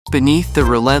Beneath the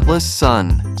relentless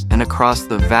sun and across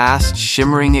the vast,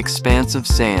 shimmering expanse of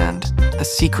sand, a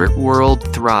secret world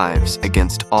thrives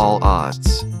against all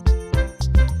odds.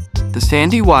 The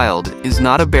sandy wild is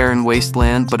not a barren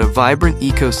wasteland, but a vibrant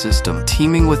ecosystem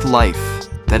teeming with life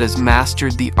that has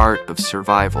mastered the art of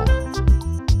survival.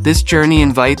 This journey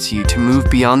invites you to move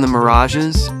beyond the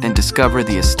mirages and discover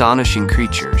the astonishing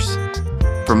creatures.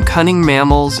 From cunning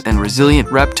mammals and resilient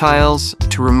reptiles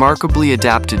to remarkably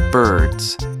adapted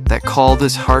birds that call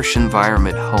this harsh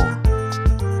environment home.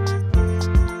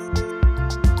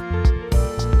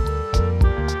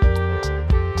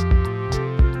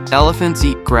 Elephants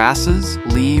eat grasses,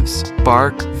 leaves,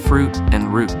 bark, fruit,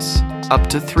 and roots. Up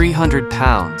to 300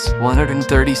 pounds,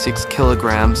 136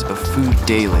 kilograms of food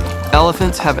daily.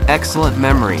 Elephants have excellent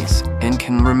memories and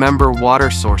can remember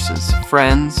water sources,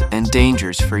 friends, and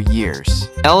dangers for years.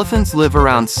 Elephants live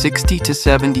around 60 to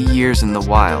 70 years in the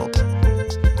wild.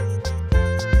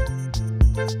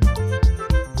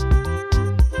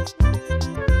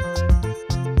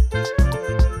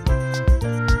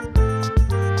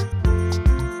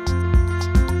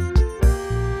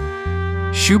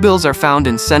 Shoebills are found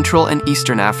in Central and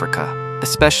Eastern Africa,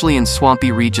 especially in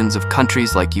swampy regions of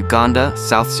countries like Uganda,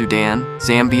 South Sudan,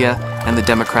 Zambia, and the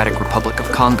Democratic Republic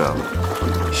of Congo.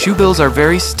 Shoebills are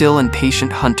very still and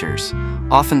patient hunters,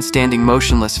 often standing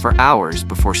motionless for hours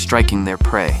before striking their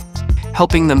prey,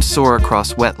 helping them soar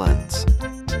across wetlands.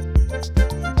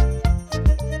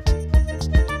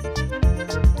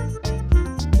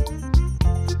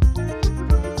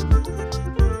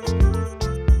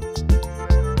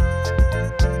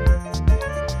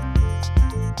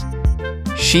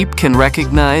 Sheep can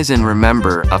recognize and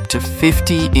remember up to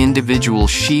 50 individual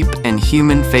sheep and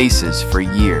human faces for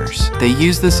years. They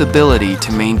use this ability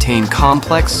to maintain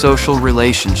complex social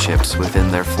relationships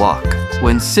within their flock.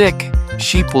 When sick,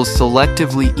 sheep will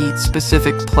selectively eat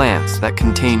specific plants that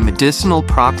contain medicinal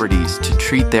properties to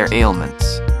treat their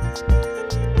ailments.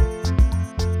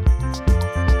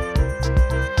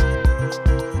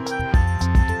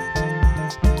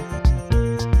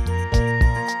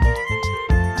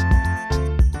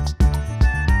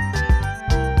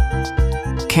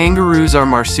 Kangaroos are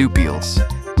marsupials,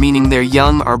 meaning their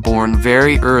young are born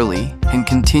very early and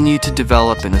continue to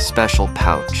develop in a special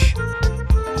pouch.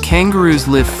 Kangaroos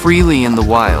live freely in the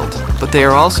wild, but they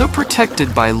are also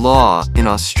protected by law in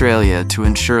Australia to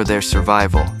ensure their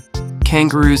survival.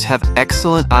 Kangaroos have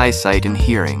excellent eyesight and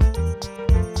hearing.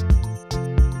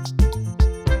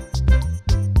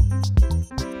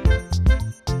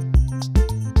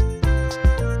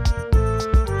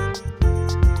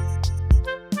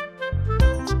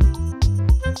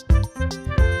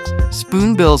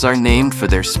 Spoonbills are named for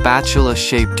their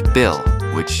spatula-shaped bill,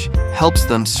 which helps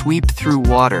them sweep through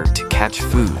water to catch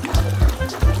food.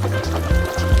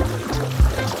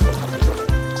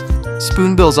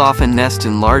 Spoonbills often nest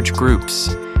in large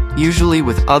groups, usually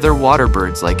with other water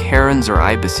birds like herons or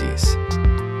ibises.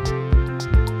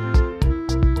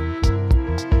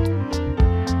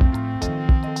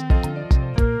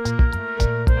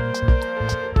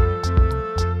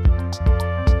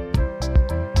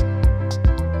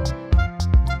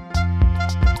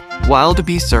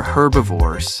 Wildebeests are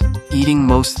herbivores, eating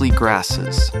mostly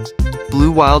grasses.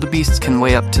 Blue wildebeests can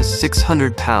weigh up to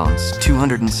 600 pounds,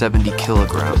 270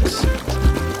 kilograms.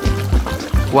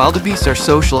 Wildebeests are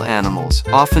social animals,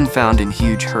 often found in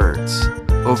huge herds.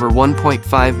 Over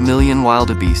 1.5 million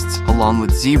wildebeests, along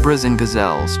with zebras and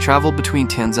gazelles, travel between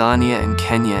Tanzania and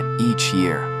Kenya each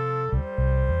year.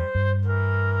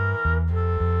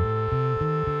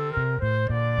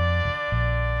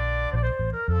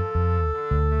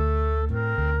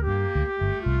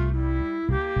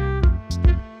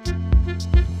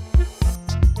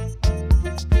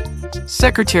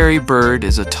 Secretary bird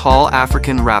is a tall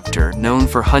African raptor known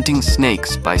for hunting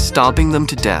snakes by stomping them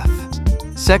to death.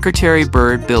 Secretary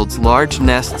bird builds large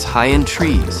nests high in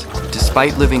trees,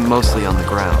 despite living mostly on the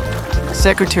ground.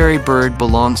 Secretary bird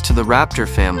belongs to the raptor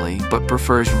family, but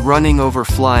prefers running over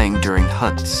flying during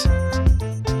hunts.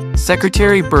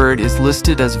 Secretary bird is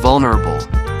listed as vulnerable.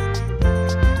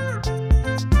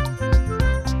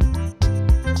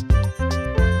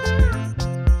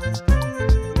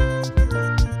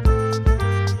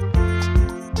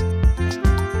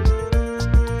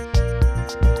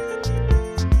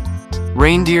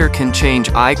 Reindeer can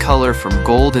change eye color from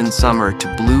gold in summer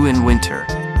to blue in winter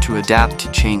to adapt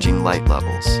to changing light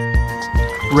levels.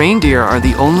 Reindeer are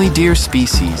the only deer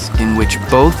species in which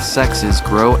both sexes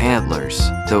grow antlers,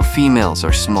 though females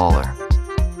are smaller.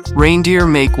 Reindeer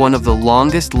make one of the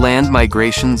longest land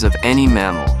migrations of any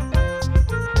mammal.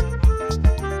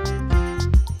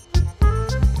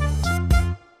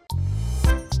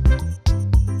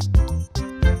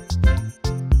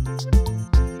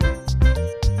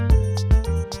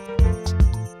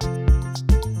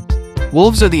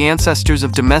 Wolves are the ancestors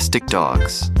of domestic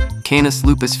dogs, Canis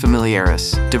lupus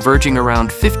familiaris, diverging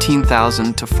around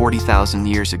 15,000 to 40,000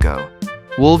 years ago.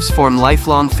 Wolves form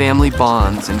lifelong family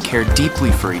bonds and care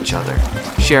deeply for each other,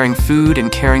 sharing food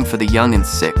and caring for the young and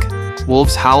sick.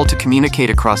 Wolves howl to communicate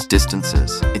across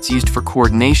distances. It's used for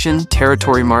coordination,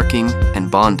 territory marking, and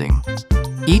bonding.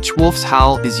 Each wolf's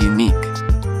howl is unique.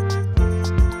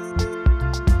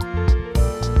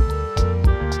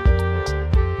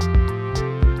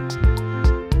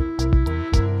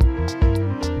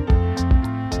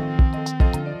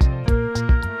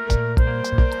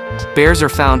 Bears are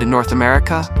found in North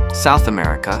America, South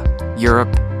America,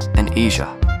 Europe, and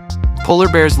Asia. Polar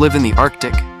bears live in the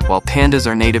Arctic, while pandas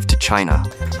are native to China.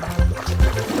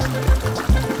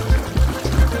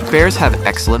 Bears have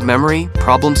excellent memory,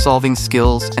 problem-solving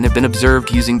skills, and have been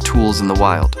observed using tools in the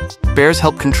wild. Bears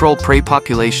help control prey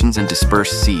populations and disperse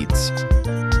seeds.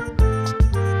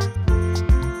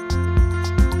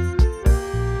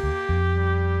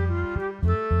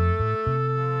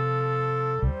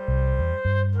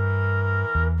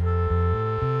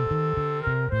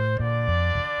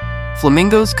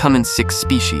 Flamingos come in 6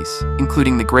 species,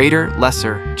 including the greater,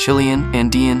 lesser, Chilean,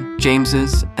 Andean,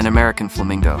 James's, and American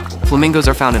flamingo. Flamingos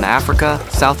are found in Africa,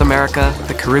 South America,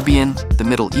 the Caribbean, the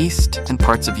Middle East, and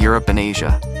parts of Europe and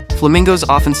Asia. Flamingos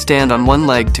often stand on one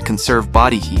leg to conserve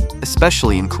body heat,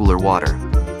 especially in cooler water.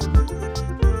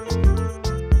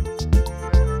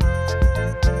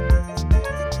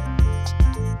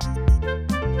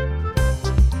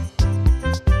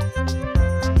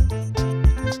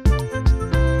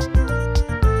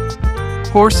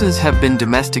 Horses have been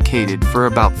domesticated for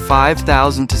about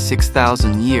 5,000 to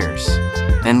 6,000 years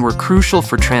and were crucial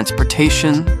for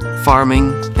transportation,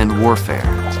 farming, and warfare.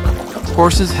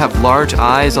 Horses have large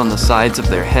eyes on the sides of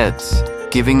their heads,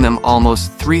 giving them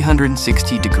almost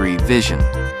 360-degree vision.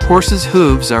 Horses'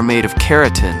 hooves are made of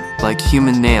keratin, like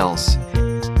human nails.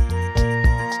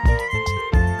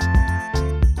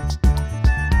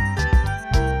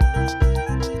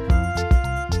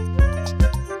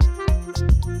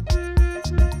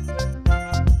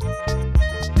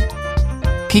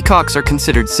 Peacocks are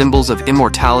considered symbols of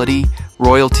immortality,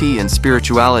 royalty, and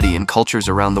spirituality in cultures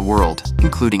around the world,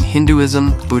 including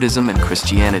Hinduism, Buddhism, and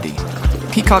Christianity.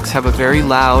 Peacocks have a very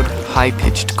loud,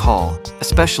 high-pitched call,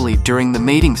 especially during the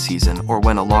mating season or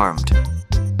when alarmed.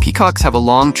 Peacocks have a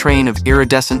long train of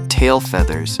iridescent tail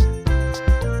feathers.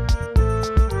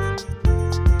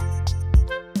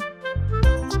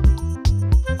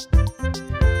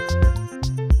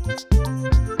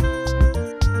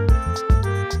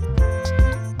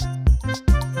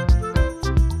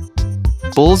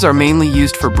 Bulls are mainly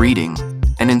used for breeding,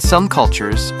 and in some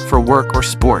cultures, for work or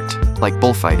sport, like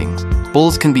bullfighting.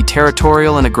 Bulls can be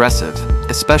territorial and aggressive,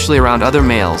 especially around other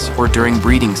males or during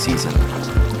breeding season.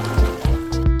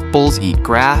 Bulls eat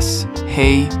grass,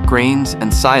 hay, grains,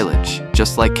 and silage,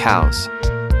 just like cows.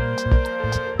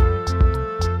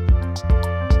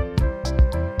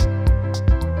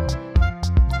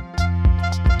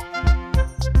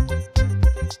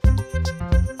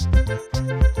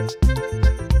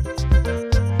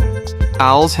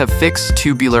 Owls have fixed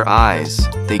tubular eyes.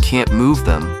 They can't move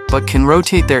them, but can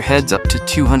rotate their heads up to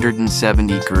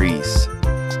 270 degrees.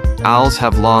 Owls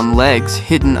have long legs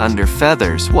hidden under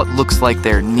feathers. What looks like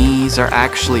their knees are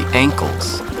actually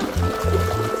ankles.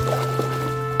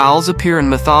 Owls appear in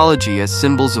mythology as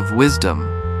symbols of wisdom,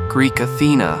 Greek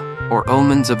Athena, or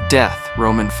omens of death,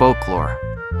 Roman folklore.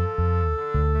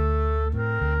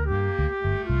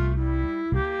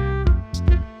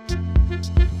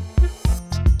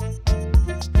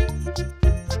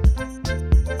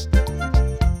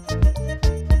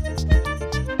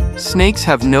 Snakes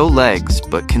have no legs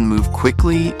but can move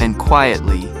quickly and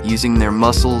quietly using their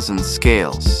muscles and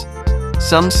scales.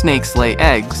 Some snakes lay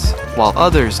eggs, while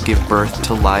others give birth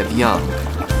to live young.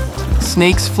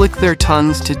 Snakes flick their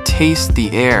tongues to taste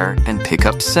the air and pick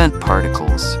up scent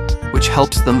particles, which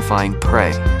helps them find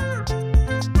prey.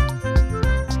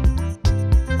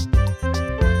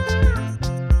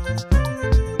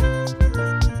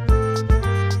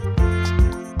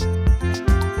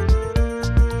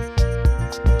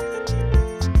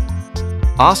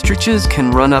 Ostriches can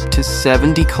run up to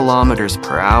 70 kilometers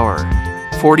per hour,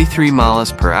 43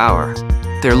 miles per hour.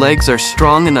 Their legs are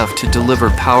strong enough to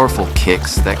deliver powerful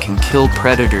kicks that can kill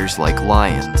predators like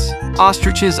lions.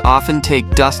 Ostriches often take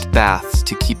dust baths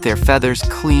to keep their feathers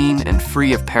clean and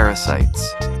free of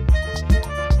parasites.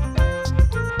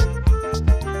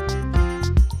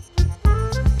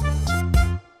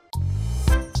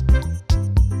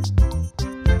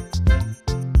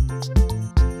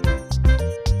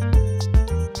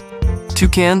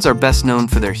 Toucans are best known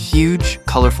for their huge,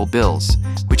 colorful bills,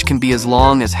 which can be as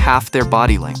long as half their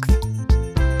body length.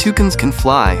 Toucans can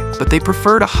fly, but they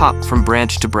prefer to hop from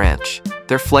branch to branch.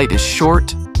 Their flight is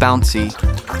short, bouncy,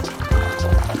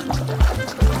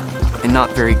 and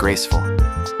not very graceful.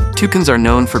 Toucans are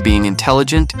known for being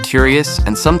intelligent, curious,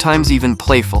 and sometimes even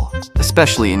playful,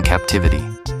 especially in captivity.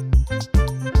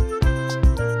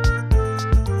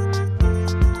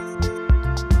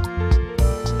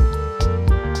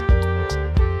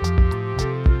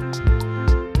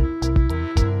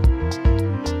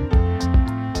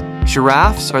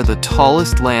 Giraffes are the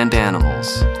tallest land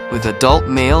animals, with adult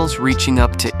males reaching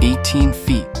up to 18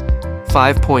 feet,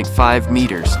 5.5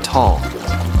 meters tall.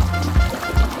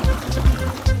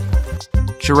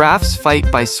 Giraffes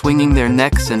fight by swinging their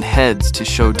necks and heads to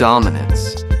show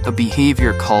dominance, a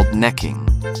behavior called necking.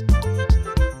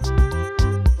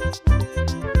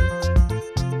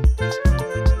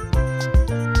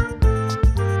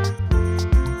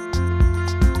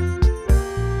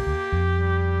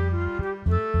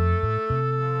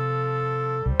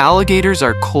 Alligators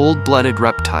are cold-blooded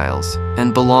reptiles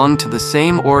and belong to the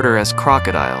same order as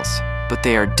crocodiles, but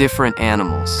they are different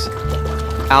animals.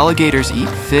 Alligators eat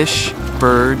fish,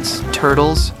 birds,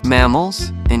 turtles,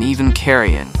 mammals, and even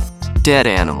carrion, dead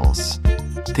animals.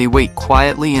 They wait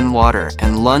quietly in water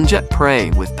and lunge at prey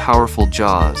with powerful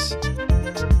jaws.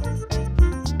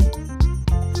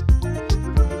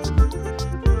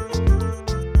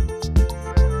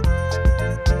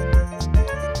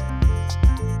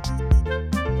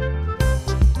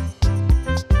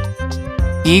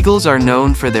 Eagles are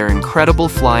known for their incredible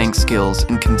flying skills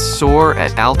and can soar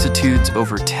at altitudes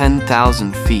over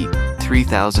 10,000 feet,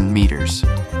 3,000 meters.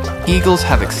 Eagles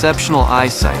have exceptional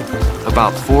eyesight,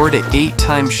 about 4 to 8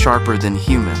 times sharper than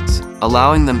humans,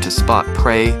 allowing them to spot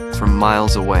prey from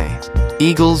miles away.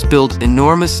 Eagles build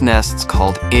enormous nests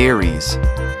called eyries.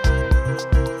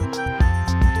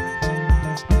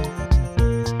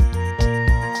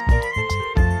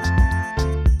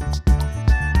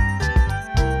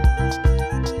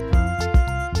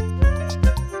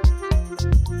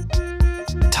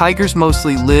 Tigers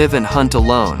mostly live and hunt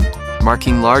alone,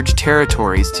 marking large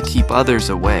territories to keep others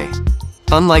away.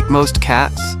 Unlike most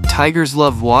cats, tigers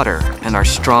love water and are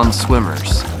strong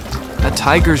swimmers. A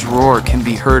tiger's roar can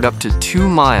be heard up to 2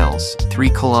 miles, 3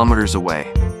 kilometers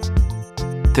away.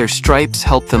 Their stripes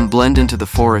help them blend into the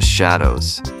forest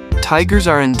shadows. Tigers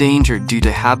are endangered due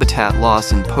to habitat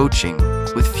loss and poaching,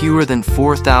 with fewer than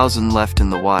 4,000 left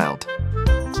in the wild.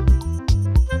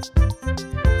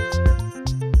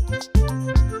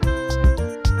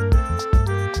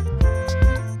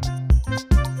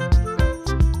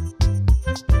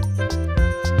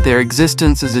 Their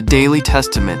existence is a daily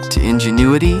testament to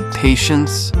ingenuity,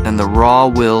 patience, and the raw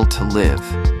will to live,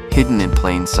 hidden in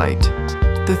plain sight.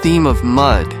 The theme of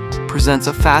mud presents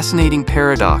a fascinating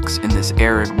paradox in this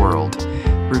arid world,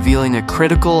 revealing a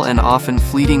critical and often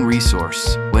fleeting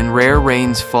resource. When rare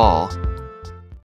rains fall,